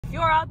If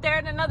you're out there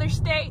in another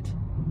state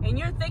and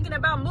you're thinking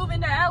about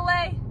moving to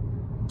LA,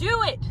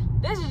 do it.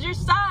 This is your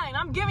sign.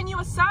 I'm giving you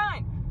a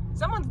sign.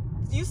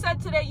 You said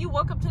today, you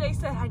woke up today,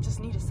 said, I just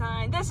need a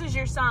sign. This is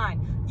your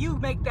sign. You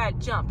make that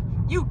jump.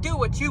 You do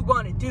what you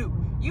want to do.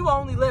 You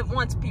only live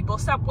once, people.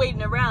 Stop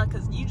waiting around,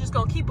 because you just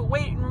gonna keep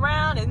waiting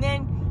around, and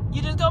then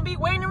you just gonna be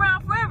waiting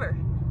around forever.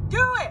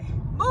 Do it.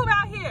 Move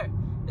out here.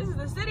 This is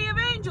the city of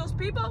angels,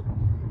 people.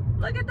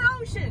 Look at the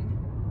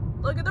ocean.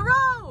 Look at the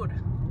road.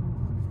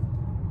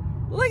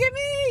 Look at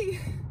me.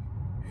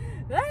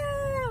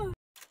 Ah.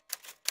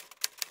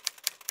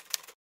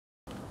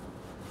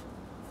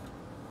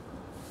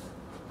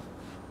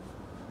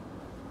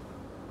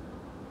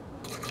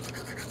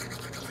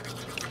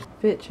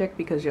 Fit check,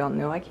 because y'all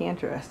know I can't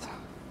dress.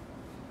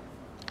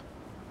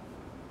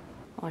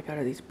 All I got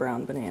are these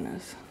brown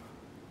bananas.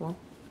 Well,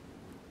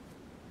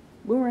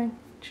 boomerang.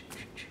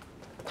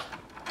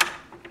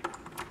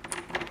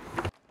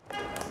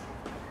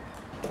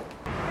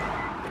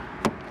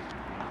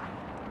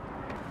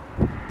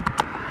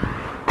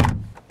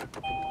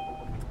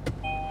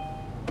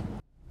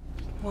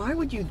 Why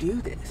would you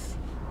do this?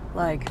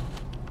 Like,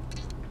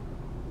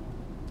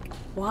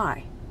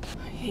 why?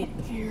 I hate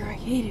it here, I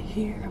hate it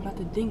here. I'm about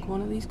to dink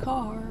one of these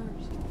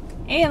cars.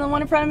 And the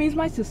one in front of me is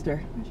my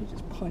sister. I should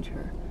just punch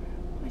her.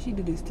 Why she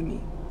do this to me?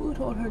 Who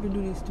told her to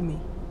do this to me?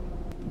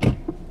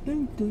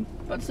 Dink, dink.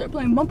 About to start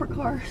playing bumper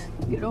cars.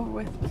 Get it over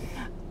with.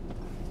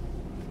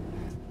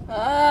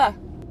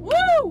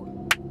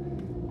 Woo!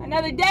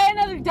 Another day,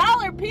 another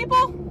dollar,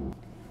 people!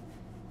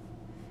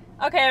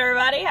 Okay,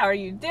 everybody, how are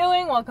you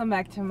doing? Welcome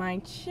back to my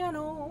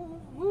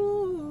channel.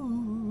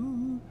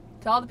 Woo.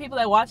 To all the people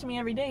that watch me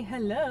every day,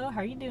 hello,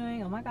 how are you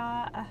doing? Oh my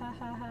god.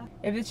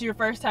 If this is your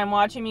first time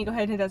watching me, go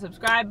ahead and hit that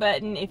subscribe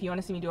button if you want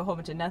to see me do a whole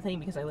bunch of nothing,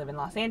 because I live in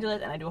Los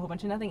Angeles and I do a whole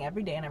bunch of nothing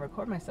every day, and I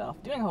record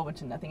myself doing a whole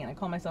bunch of nothing, and I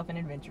call myself an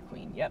adventure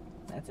queen. Yep,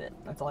 that's it.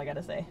 That's all I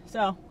gotta say.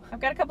 So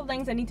I've got a couple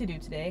things I need to do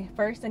today.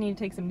 First, I need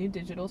to take some new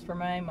digitals for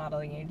my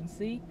modeling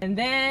agency, and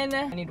then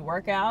I need to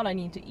work out, I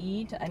need to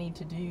eat, I need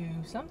to do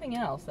something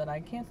else that I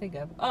can't think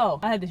of. Oh,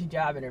 I had this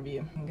job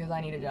interview because I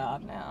need a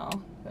job now,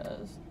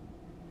 because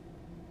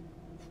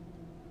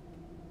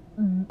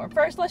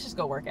first, let's just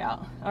go work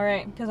out, all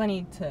right? Because I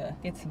need to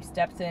get some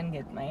steps in,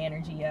 get my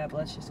energy up.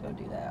 Let's just go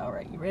do that. All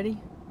right, you ready?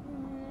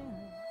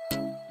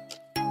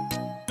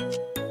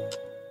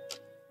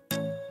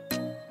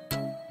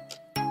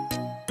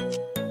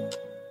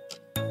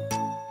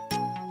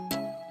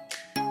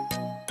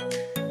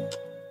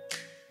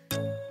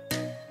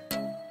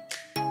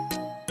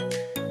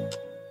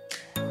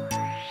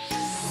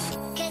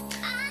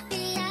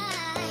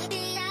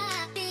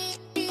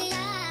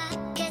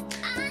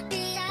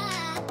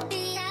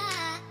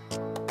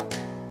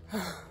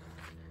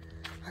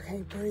 I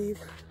can't breathe.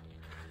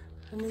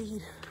 I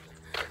need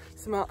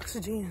some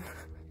oxygen.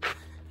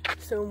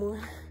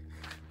 Someone,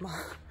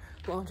 my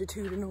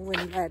longitudinal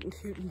and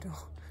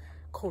latitudinal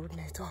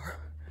coordinates are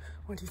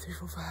 1, 2, 3,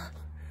 4, 5,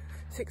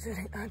 6,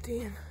 7, 8, 9,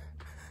 10.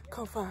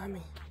 Come find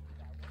me.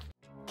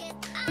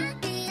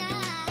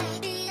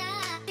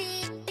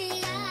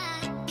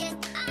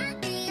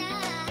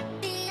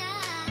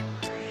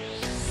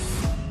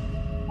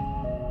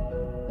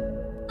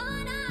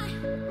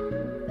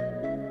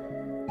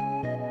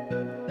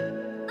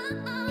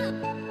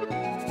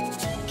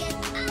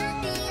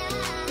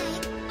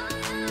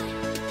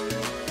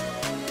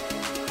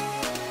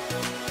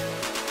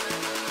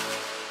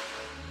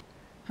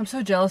 I'm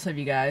so jealous of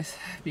you guys,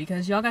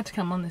 because y'all got to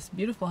come on this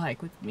beautiful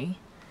hike with me.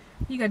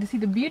 You got to see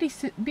the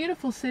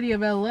beautiful city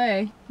of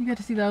LA. You got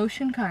to see the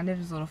ocean, kind of.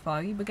 It was a little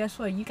foggy, but guess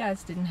what? You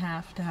guys didn't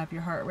have to have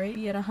your heart rate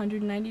be at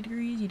 190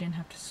 degrees. You didn't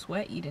have to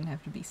sweat. You didn't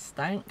have to be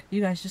stank.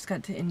 You guys just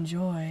got to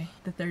enjoy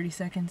the 30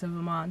 seconds of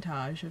a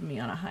montage of me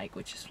on a hike,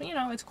 which is, you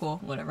know, it's cool.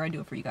 Whatever, I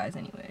do it for you guys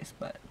anyways,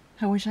 but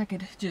I wish I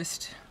could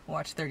just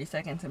watch 30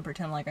 seconds and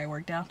pretend like I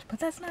worked out, but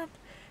that's not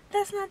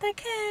the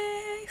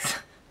case.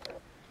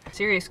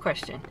 Serious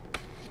question.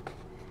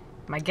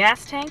 My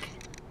gas tank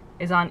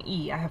is on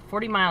E. I have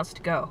 40 miles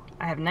to go.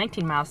 I have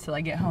 19 miles till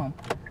I get home.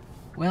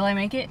 Will I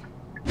make it?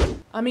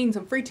 I mean,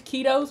 some free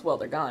taquitos. Well,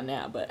 they're gone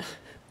now, but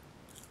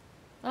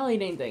I'll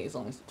eat anything as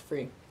long as it's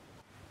free.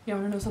 You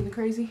wanna know something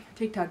crazy?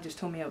 TikTok just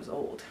told me I was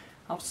old.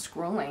 I was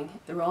scrolling.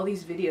 There were all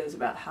these videos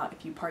about how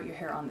if you part your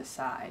hair on the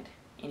side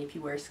and if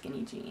you wear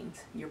skinny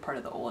jeans, you're part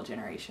of the old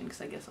generation,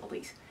 because I guess all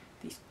these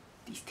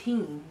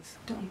teens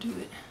don't do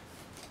it.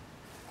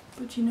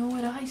 But you know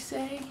what I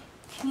say,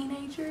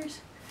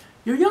 teenagers?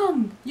 You're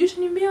young! You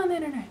shouldn't even be on the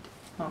internet!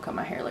 I'll cut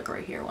my hair like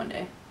right here one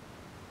day.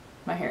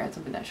 My hair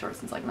hasn't been that short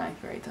since like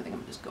 9th grade, so I think I'm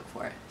gonna just go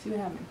for it. See what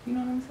happens. You know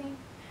what I'm saying?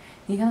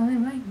 You gotta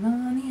live right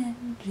on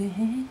the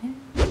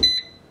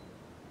edge.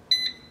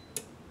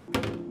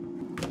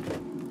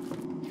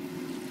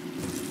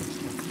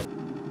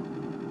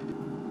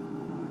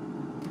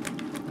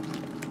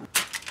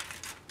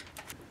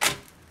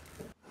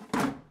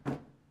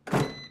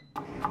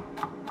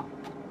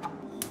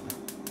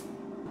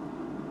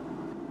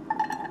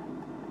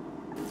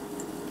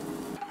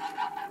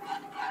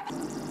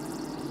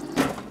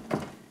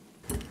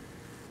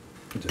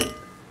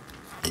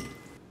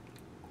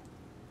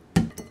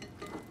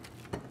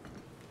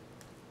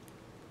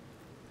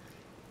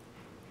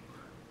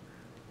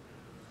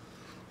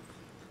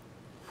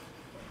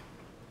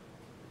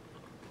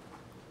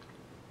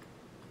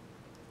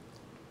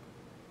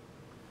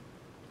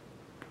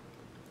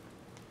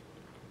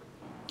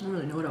 don't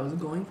really know what I was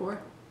going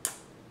for.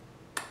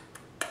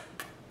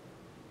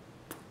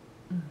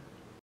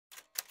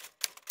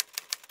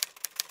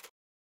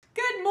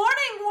 Good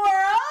morning,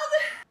 world!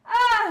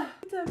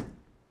 It's a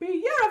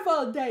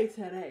beautiful day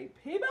today,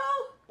 people!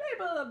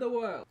 People of the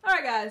world.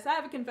 Alright guys, I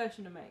have a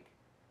confession to make.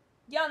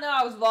 Y'all know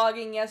I was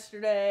vlogging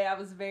yesterday. I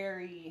was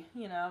very,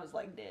 I was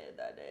like dead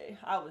that day.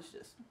 I was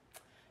just,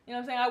 you know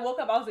what I'm saying? I woke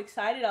up, I was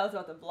excited, I was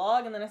about to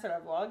vlog, and then I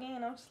started vlogging,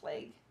 and I was just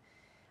like,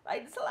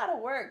 it's a lot of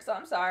work, so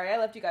I'm sorry. I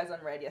left you guys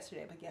unread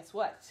yesterday, but guess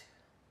what?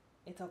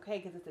 It's okay,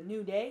 because it's a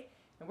new day,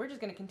 and we're just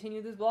going to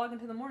continue this vlog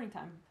into the morning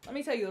time. Let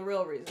me tell you the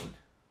real reason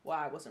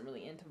why I wasn't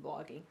really into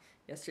vlogging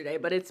yesterday,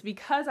 but it's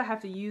because I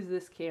have to use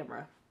this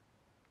camera.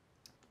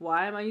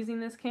 Why am I using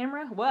this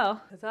camera?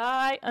 Well, because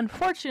I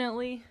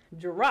unfortunately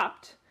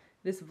dropped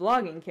this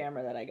vlogging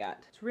camera that I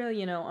got. It's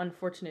really,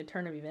 unfortunate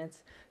turn of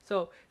events.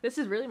 So this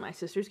is really my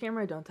sister's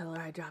camera. Don't tell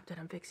her I dropped it.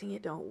 I'm fixing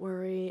it. Don't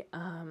worry.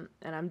 And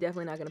I'm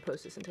definitely not going to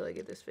post this until I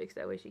get this fixed.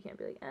 That way she can't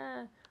be like,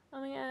 oh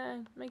my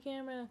god, my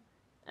camera.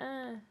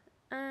 Oh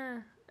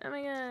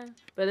my god.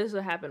 But this is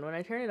what happened. When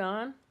I turn it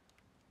on,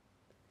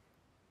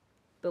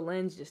 the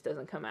lens just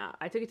doesn't come out.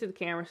 I took it to the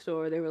camera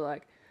store. They were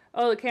like,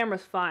 oh, the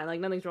camera's fine.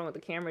 Like, nothing's wrong with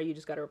the camera. You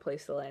just got to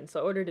replace the lens.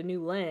 So I ordered a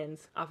new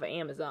lens off of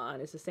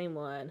Amazon. It's the same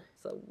one.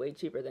 It's like way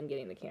cheaper than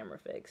getting the camera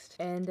fixed.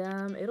 And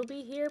it'll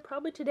be here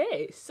probably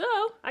today. So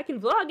I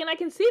can vlog and I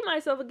can see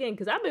myself again.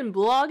 Because I've been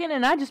vlogging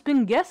and I just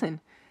been guessing.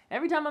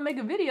 Every time I make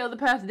a video the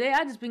past day,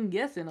 I just been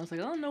guessing. I was like,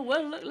 I don't know what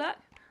it looked like.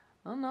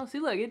 I don't know. See,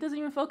 look, it doesn't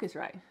even focus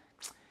right.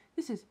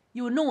 This is,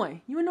 you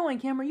annoying. You annoying,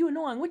 camera. You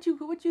annoying. What you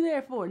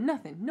there for?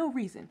 Nothing. No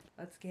reason.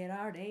 Let's get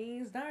our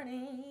day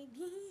started.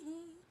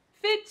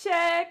 Fit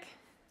check.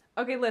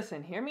 Okay,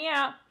 listen, hear me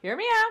out. Hear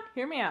me out.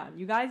 Hear me out.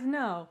 You guys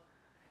know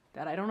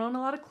that I don't own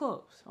a lot of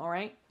clothes, all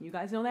right? You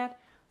guys know that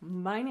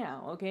by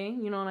now, okay?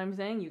 You know what I'm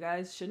saying? You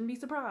guys shouldn't be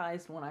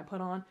surprised when I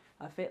put on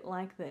a fit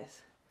like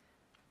this.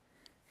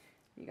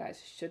 You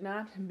guys should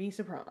not be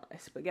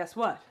surprised. But guess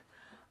what?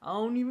 I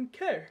don't even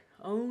care.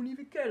 I don't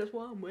even care. That's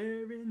why I'm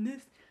wearing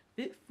this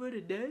fit for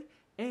today.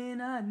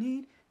 And I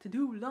need to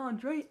do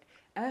laundry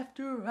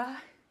after I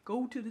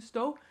go to the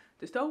store.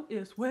 The store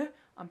is where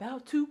I'm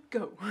about to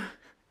go.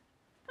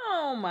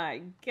 Oh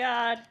my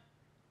god.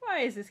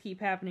 Why does this keep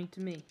happening to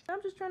me?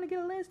 I'm just trying to get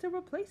a lens to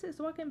replace it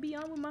so I can be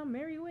on with my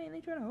merry way, and they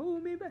trying to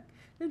hold me back.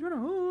 They're trying to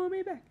hold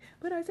me back.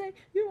 But I say,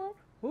 you won't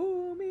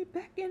hold me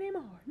back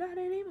anymore. Not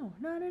anymore.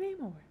 Not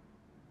anymore.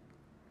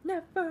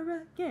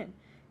 Never again.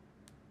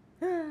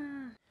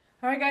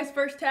 Alright guys,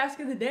 first task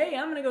of the day.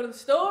 I'm gonna go to the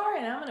store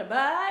and I'm gonna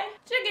buy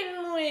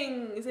chicken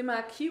wings in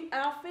my cute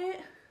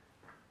outfit.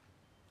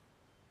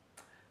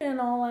 And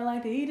all I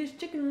like to eat is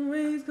chicken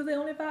wings because they're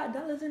only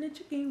 $5 in a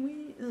chicken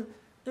wing.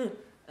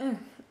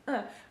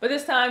 But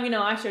this time,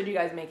 I showed you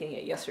guys making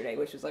it yesterday,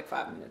 which was like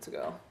 5 minutes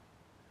ago.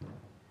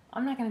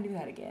 I'm not going to do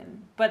that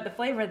again. But the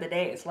flavor of the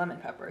day is lemon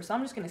pepper. So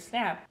I'm just going to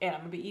snap and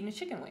I'm going to be eating a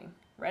chicken wing.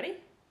 Ready?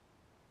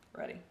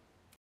 Ready.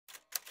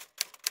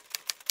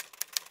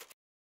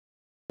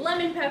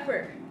 Lemon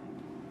pepper.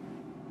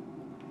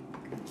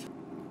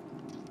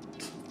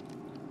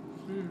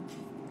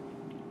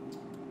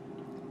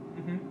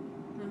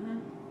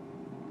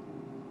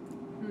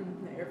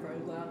 The air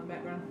fryer's loud in the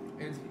background.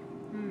 Is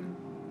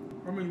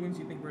how many wings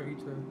do you think we're gonna eat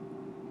today?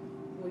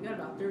 Well, we got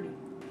about 30. You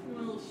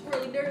want a little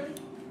swirly dirly?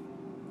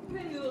 You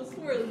want a little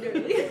swirly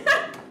dirly?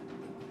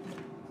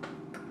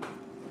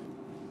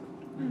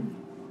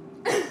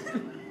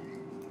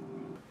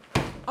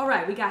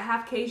 Alright, we got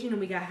half Cajun and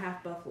we got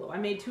half buffalo. I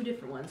made 2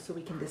 different ones so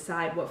we can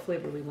decide what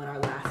flavor we want our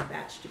last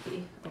batch to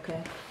be.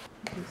 Okay?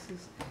 This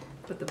is,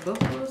 but the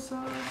buffalo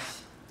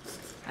sauce,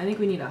 I think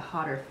we need a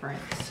hotter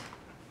Frank's.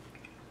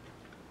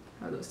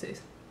 How do those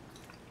taste?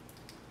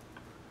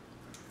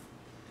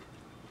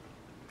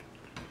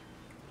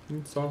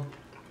 So,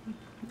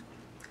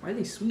 Why are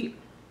they sweet?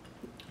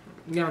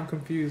 yeah, I'm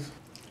confused.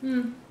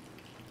 No,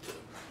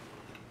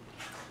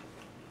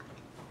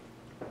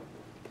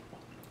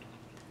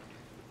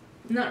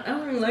 I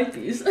don't really like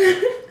these. I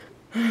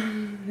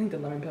think the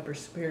lemon pepper's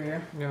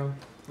superior. Yeah,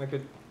 like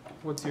it.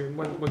 What's your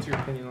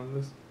opinion on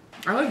this?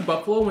 I like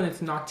buffalo when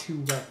it's not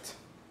too wet.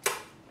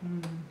 You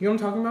know what I'm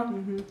talking about?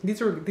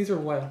 These are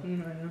wet. I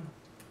know.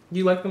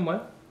 You like them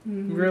wet?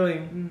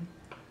 Really?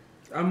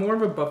 I'm more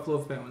of a buffalo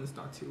fan when it's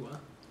not too wet.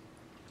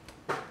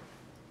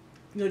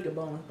 You like a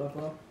boneless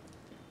buffalo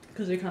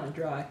because they're kind of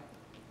dry.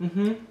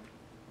 And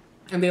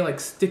they like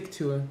stick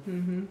to it.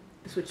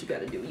 That's what you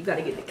gotta do. You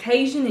gotta get the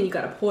Cajun and you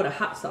gotta pour the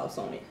hot sauce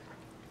on it.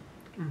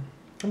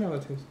 I know how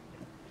that tastes.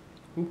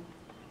 Ooh.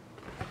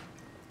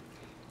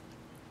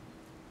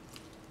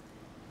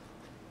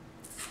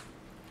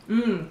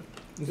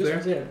 Is This there?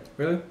 is it.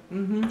 Really?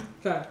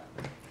 Try.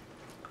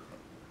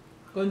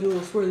 Go and do a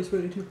little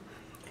swirly too.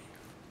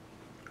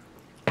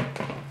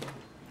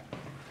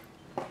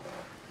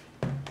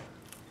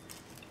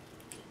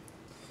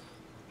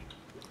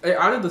 I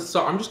added the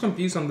salt. I'm just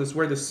confused on this,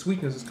 where the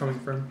sweetness is coming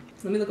from.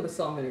 Let me look up a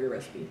salt and vinegar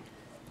recipe.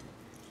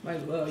 Might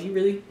as well. You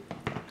really?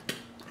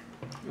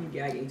 I'm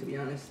gagging, to be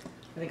honest.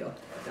 I think I'll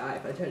die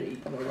if I try to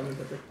eat more lemon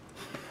pepper.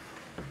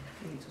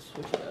 I need to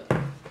switch it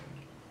up.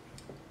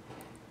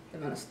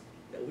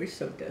 We're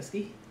so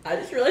dusty. I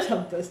just realized how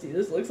dusty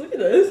this looks. Look at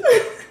this.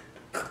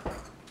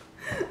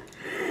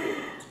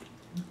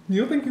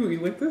 You don't think you would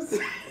eat like this?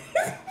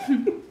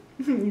 You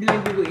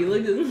think people eat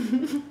like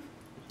this? I'm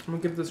gonna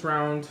give this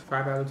round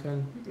 5 out of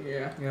 10.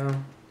 Yeah. Yeah.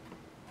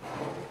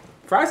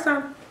 Fries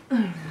time.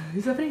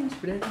 It's a French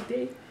fries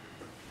day.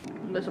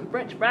 There's some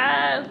French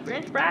fries.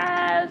 French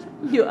fries.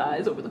 Your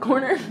eyes over the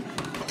corner.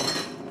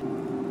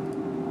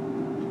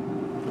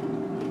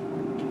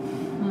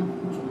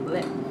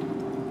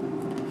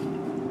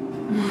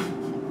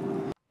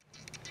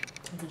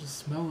 I can just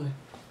smell it.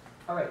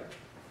 Alright.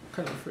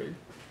 Kind of afraid.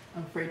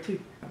 I'm afraid too.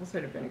 Apple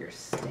cider vinegar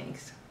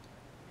stinks.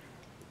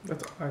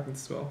 That's all I can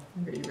smell.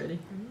 Are you ready?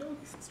 No.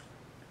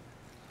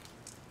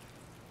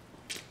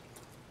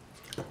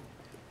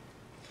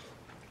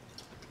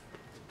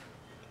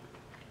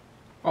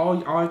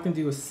 All I can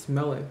do is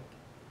smell it.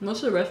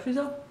 Most of the recipes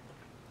though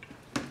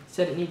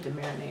said it needs to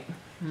marinate.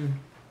 Mm.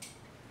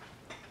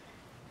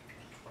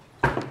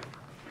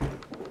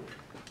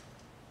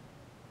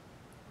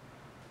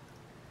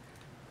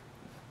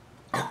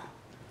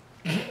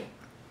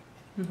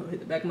 Hit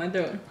the back of my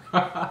throat.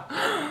 Oh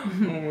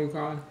my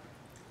god.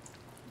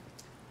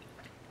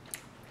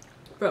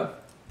 Bro,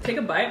 take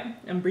a bite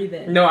and breathe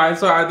in. No,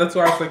 that's why I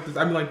was like this.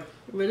 I'm like,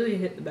 Literally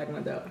hit the back of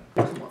my throat.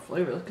 Some more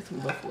flavor. Let's get some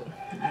buffalo.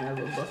 I have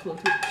a buffalo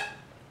too.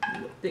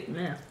 You a thick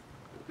man.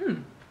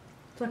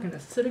 It's like an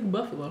acidic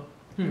buffalo.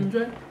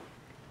 Enjoy.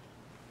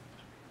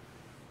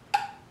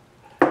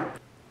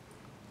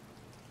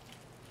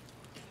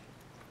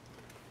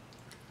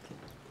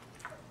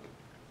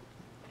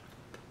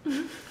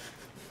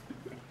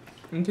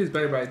 it tastes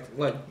better by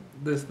like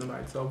this than by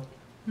itself.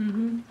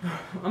 I'm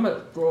about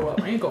to throw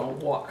up. I ain't gonna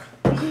walk.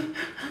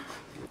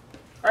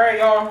 Alright,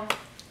 y'all.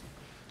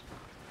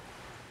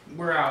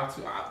 We're out.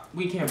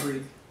 We can't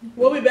breathe.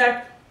 We'll be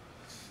back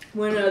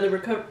when the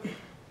recovery.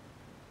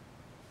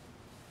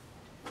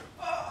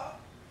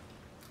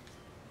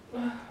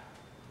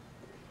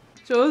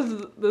 Show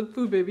us the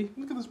food, baby.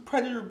 Look at this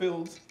predator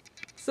build.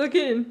 Suck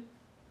in.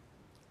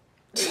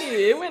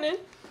 It went in.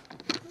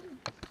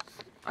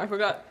 I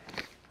forgot.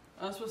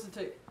 I was supposed to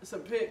take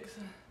some pics.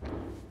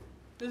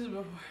 This is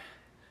before.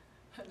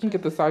 Look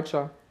at the side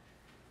shot.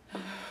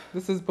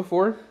 This is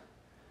before.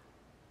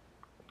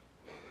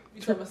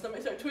 You saw my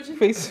stomach start twitching?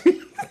 Face.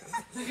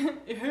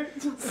 It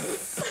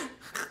hurts.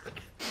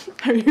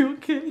 Are you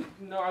okay?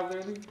 No, I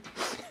literally.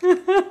 Why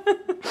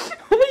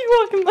are you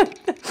walking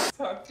like that?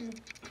 Talk to you.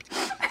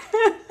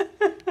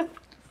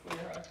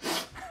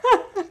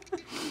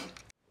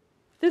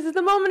 This is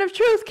the moment of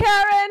truth,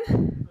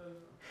 Karen!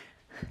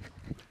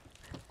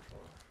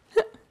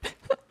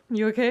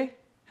 You okay?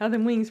 How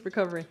them wings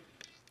recovering?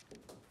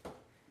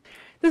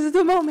 This is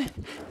the moment.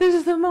 This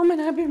is the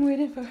moment I've been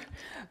waiting for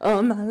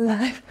all my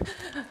life.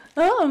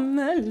 All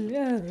my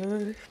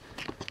life.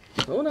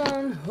 Hold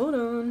on, hold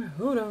on,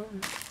 hold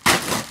on.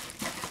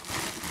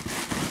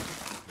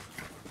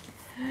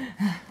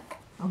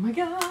 Oh my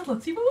god,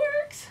 let's see if it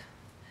works.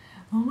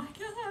 Oh my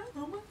god,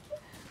 oh my god.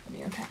 Let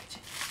me unpackage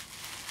it.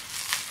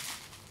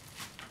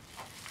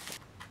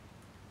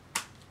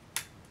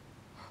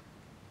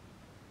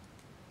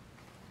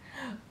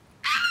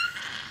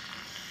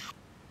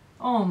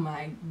 Oh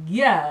my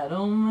god,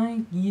 oh my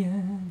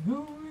god,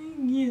 oh my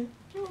god,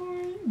 oh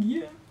my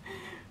god,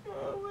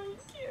 oh my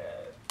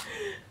god.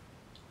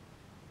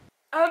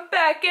 I'm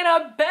back and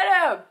I'm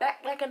better,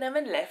 back like I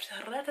never left.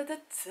 Oh my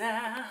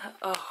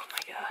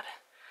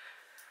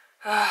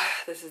god.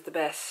 This is the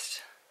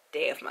best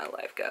day of my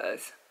life,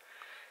 guys.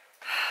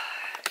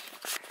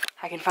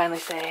 I can finally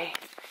say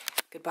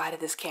goodbye to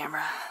this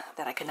camera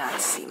that I could not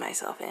see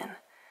myself in.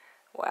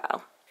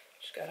 Wow.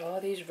 Just got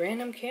all these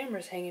random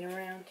cameras hanging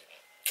around.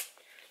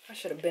 I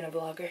should have been a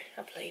vlogger.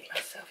 I played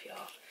myself,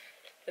 y'all.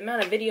 The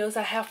amount of videos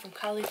I have from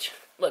college.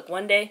 Look,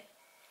 one day,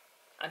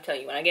 I'm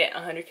telling you, when I get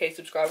 100K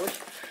subscribers,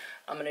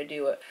 I'm gonna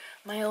do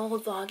my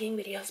old vlogging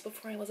videos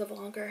before I was a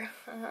vlogger.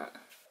 Now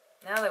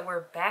that we're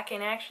back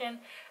in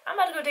action, I'm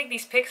about to go take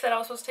these pics that I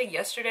was supposed to take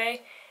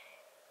yesterday.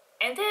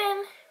 And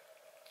then,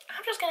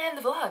 I'm just gonna end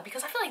the vlog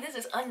because I feel like this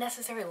is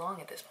unnecessarily long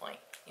at this point.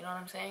 You know what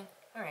I'm saying?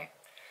 Alright,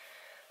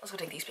 let's go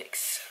take these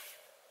pics.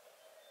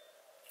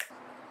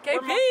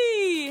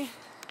 KP!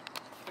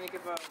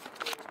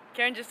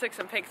 Karen just took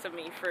some pics of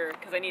me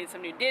because I needed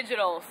some new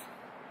digitals.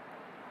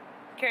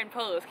 Karen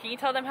pose. Can you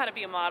tell them how to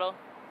be a model?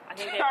 I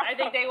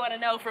think they want to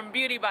know from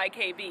Beauty by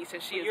KB,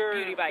 since she is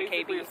Beauty by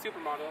KB. You're a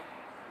supermodel.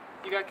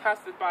 You got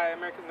casted by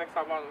America's Next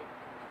Top Model.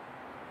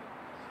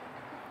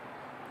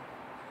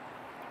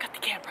 Cut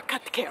the camera,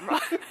 cut the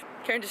camera.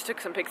 Karen just took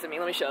some pics of me.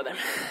 Let me show them.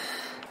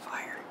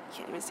 Fire. You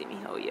can't even see me.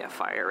 Oh yeah,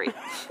 fiery.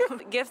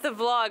 Give the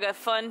vlog a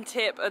fun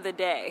tip of the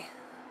day.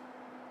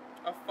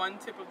 A fun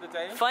tip of the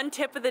day? Fun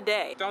tip of the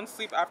day. Don't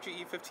sleep after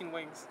you eat 15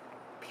 wings.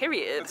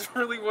 Period. That's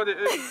really what it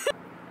is.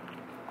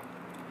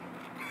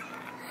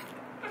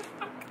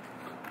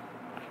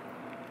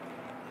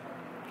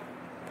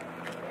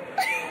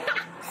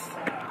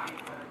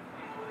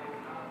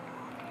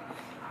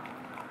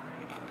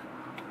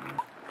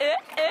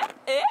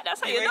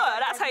 you do it.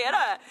 That's how you do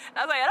it.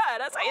 That's how you do it.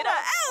 That's how you do it.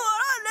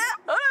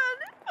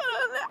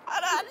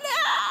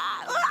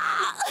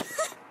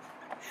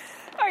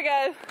 Alright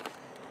guys,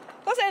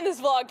 let's end this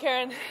vlog,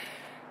 Karen.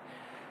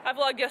 I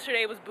vlogged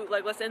yesterday, it was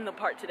bootleg. Let's end the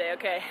part today,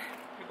 okay?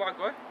 You vlogged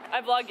what?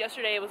 I vlogged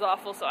yesterday, it was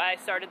awful, so I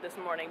started this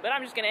morning. But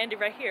I'm just gonna end it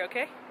right here,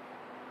 okay?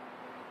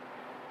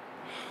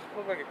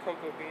 Look like a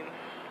cocoa bean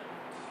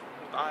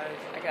with eyes.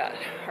 I got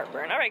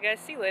heartburn. Alright guys,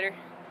 see you later.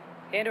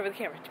 Hand over the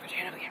camera. Put your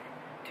hand over the camera.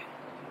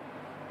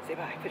 Say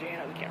bye. Put your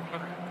hand over the camera.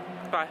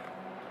 Okay. Bye.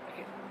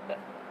 Okay.